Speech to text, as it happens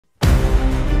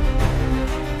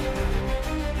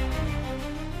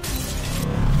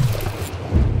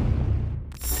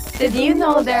Did you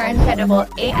know there are incredible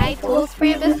AI tools for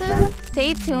your business?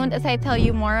 Stay tuned as I tell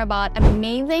you more about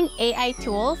amazing AI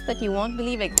tools that you won't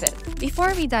believe exist.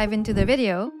 Before we dive into the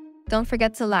video, don't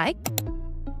forget to like,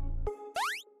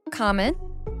 comment,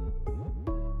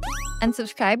 and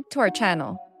subscribe to our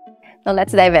channel. Now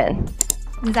let's dive in.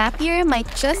 Zapier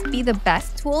might just be the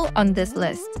best tool on this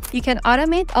list. You can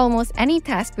automate almost any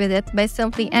task with it by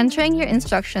simply entering your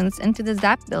instructions into the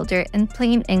Zap Builder in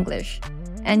plain English,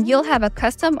 and you'll have a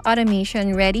custom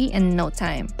automation ready in no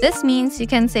time. This means you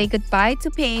can say goodbye to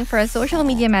paying for a social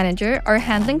media manager or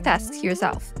handling tasks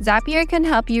yourself. Zapier can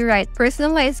help you write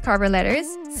personalized cover letters,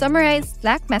 summarize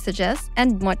Slack messages,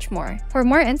 and much more. For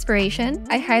more inspiration,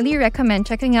 I highly recommend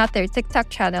checking out their TikTok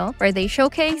channel where they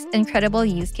showcase incredible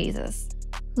use cases.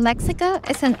 Likhive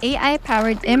is an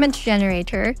AI-powered image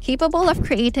generator capable of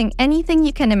creating anything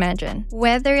you can imagine.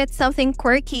 Whether it's something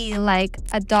quirky like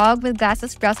a dog with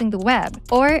glasses browsing the web,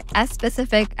 or as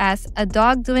specific as a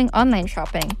dog doing online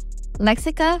shopping,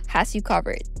 Likhive has you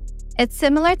covered. It's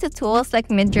similar to tools like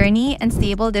Midjourney and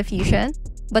Stable Diffusion,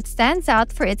 but stands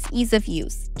out for its ease of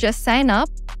use. Just sign up,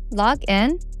 log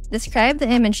in, describe the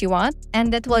image you want,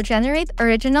 and it will generate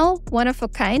original,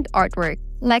 one-of-a-kind artwork.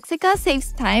 Likhive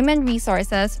saves time and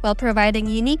resources while providing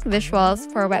unique visuals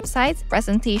for websites,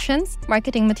 presentations,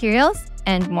 marketing materials,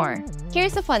 and more.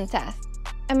 Here's a fun test.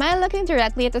 Am I looking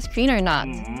directly at the screen or not?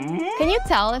 Can you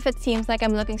tell if it seems like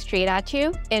I'm looking straight at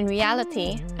you? In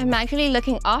reality, I'm actually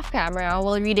looking off camera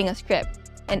while reading a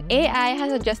script, and AI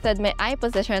has adjusted my eye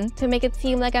position to make it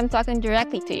seem like I'm talking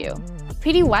directly to you.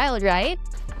 Pretty wild, right?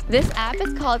 This app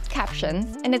is called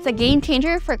Captions, and it's a game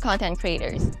changer for content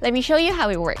creators. Let me show you how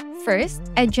it works. First,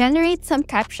 I generate some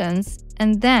captions,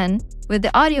 and then, with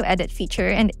the audio edit feature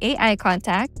and AI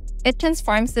contact, it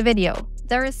transforms the video.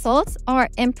 The results are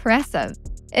impressive.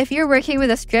 If you're working with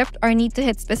a script or need to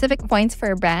hit specific points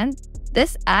for a brand,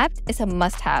 this app is a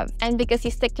must-have. And because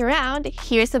you sticked around,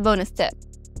 here's a bonus tip.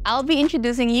 I'll be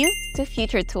introducing you to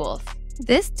future tools.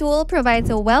 This tool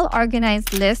provides a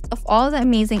well-organized list of all the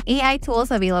amazing AI tools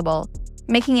available,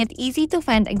 making it easy to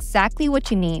find exactly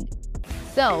what you need.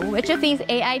 So, which of these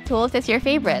AI tools is your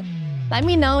favorite? Let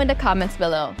me know in the comments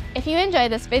below. If you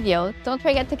enjoyed this video, don't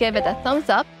forget to give it a thumbs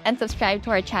up and subscribe to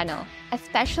our channel,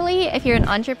 especially if you're an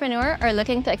entrepreneur or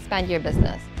looking to expand your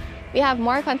business. We have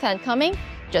more content coming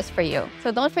just for you.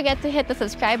 So don't forget to hit the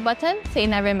subscribe button so you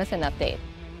never miss an update.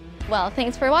 Well,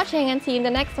 thanks for watching and see you in the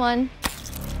next one.